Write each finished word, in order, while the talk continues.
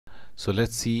So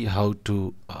let's see how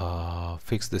to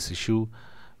fix this issue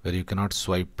where you cannot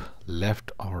swipe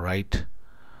left or right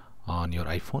on your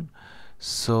iPhone.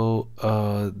 So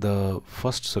the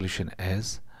first solution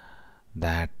is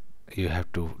that you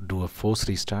have to do a force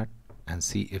restart and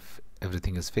see if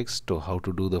everything is fixed. So how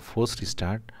to do the force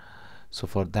restart? So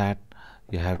for that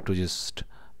you have to just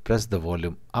press the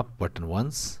volume up button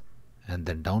once and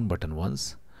then down button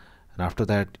once, and after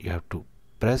that you have to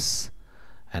press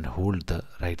and hold the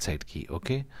right side key.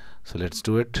 Okay, so let's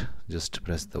do it. Just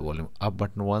press the volume up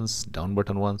button once, down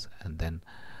button once, and then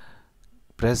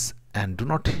press, and do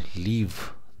not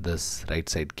leave this right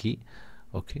side key.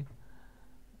 Okay,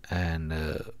 and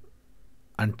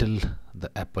until the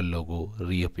Apple logo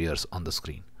reappears on the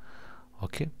screen.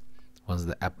 Okay, once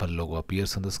the Apple logo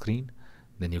appears on the screen,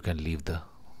 then you can leave the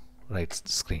right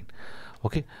screen.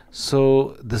 Okay,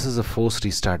 so this is a force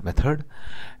restart method,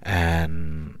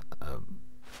 and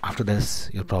after this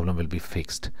your problem will be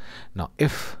fixed. Now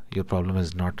if your problem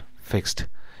is not fixed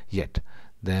yet,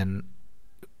 then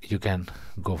you can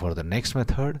go for the next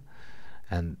method,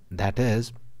 and that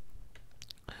is,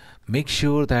 make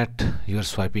sure that you are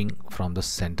swiping from the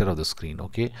center of the screen.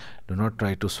 Okay, do not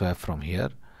try to swipe from here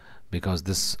because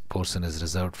this portion is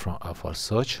reserved for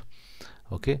search.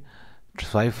 Okay,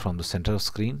 swipe from the center of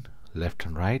screen, left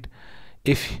and right.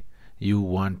 If you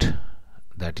want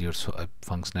that your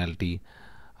functionality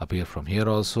appear from here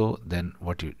also, then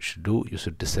what you should do, you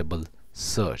should disable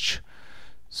search.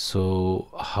 So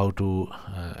how to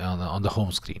on the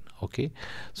home screen. Okay,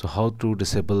 so how to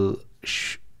disable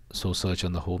search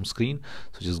on the home screen?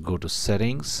 So just go to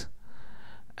settings,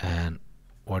 and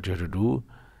what you have to do,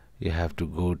 you have to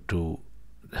go to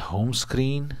home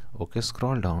screen. Okay,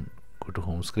 scroll down, go to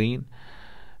home screen,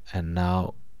 and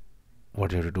now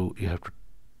what you have to do, you have to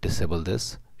disable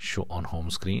this show on home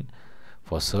screen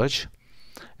for search,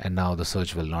 and now the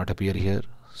search will not appear here.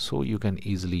 So you can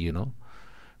easily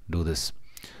do this,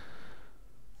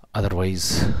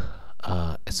 otherwise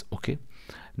it's okay.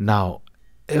 Now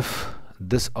if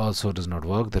this also does not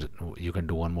work, that you can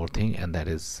do one more thing, and that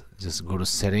is just go to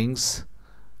settings.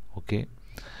 Okay,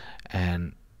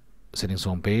 and settings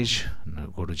home page, now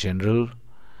go to general,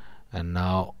 and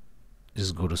now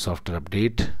just go to software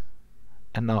update,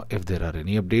 and now if there are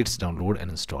any updates, download and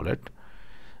install it,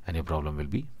 and your problem will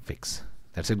be fixed.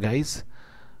 That's it guys.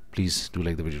 Please do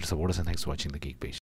like the video to support us, and thanks for watching the Geek Page.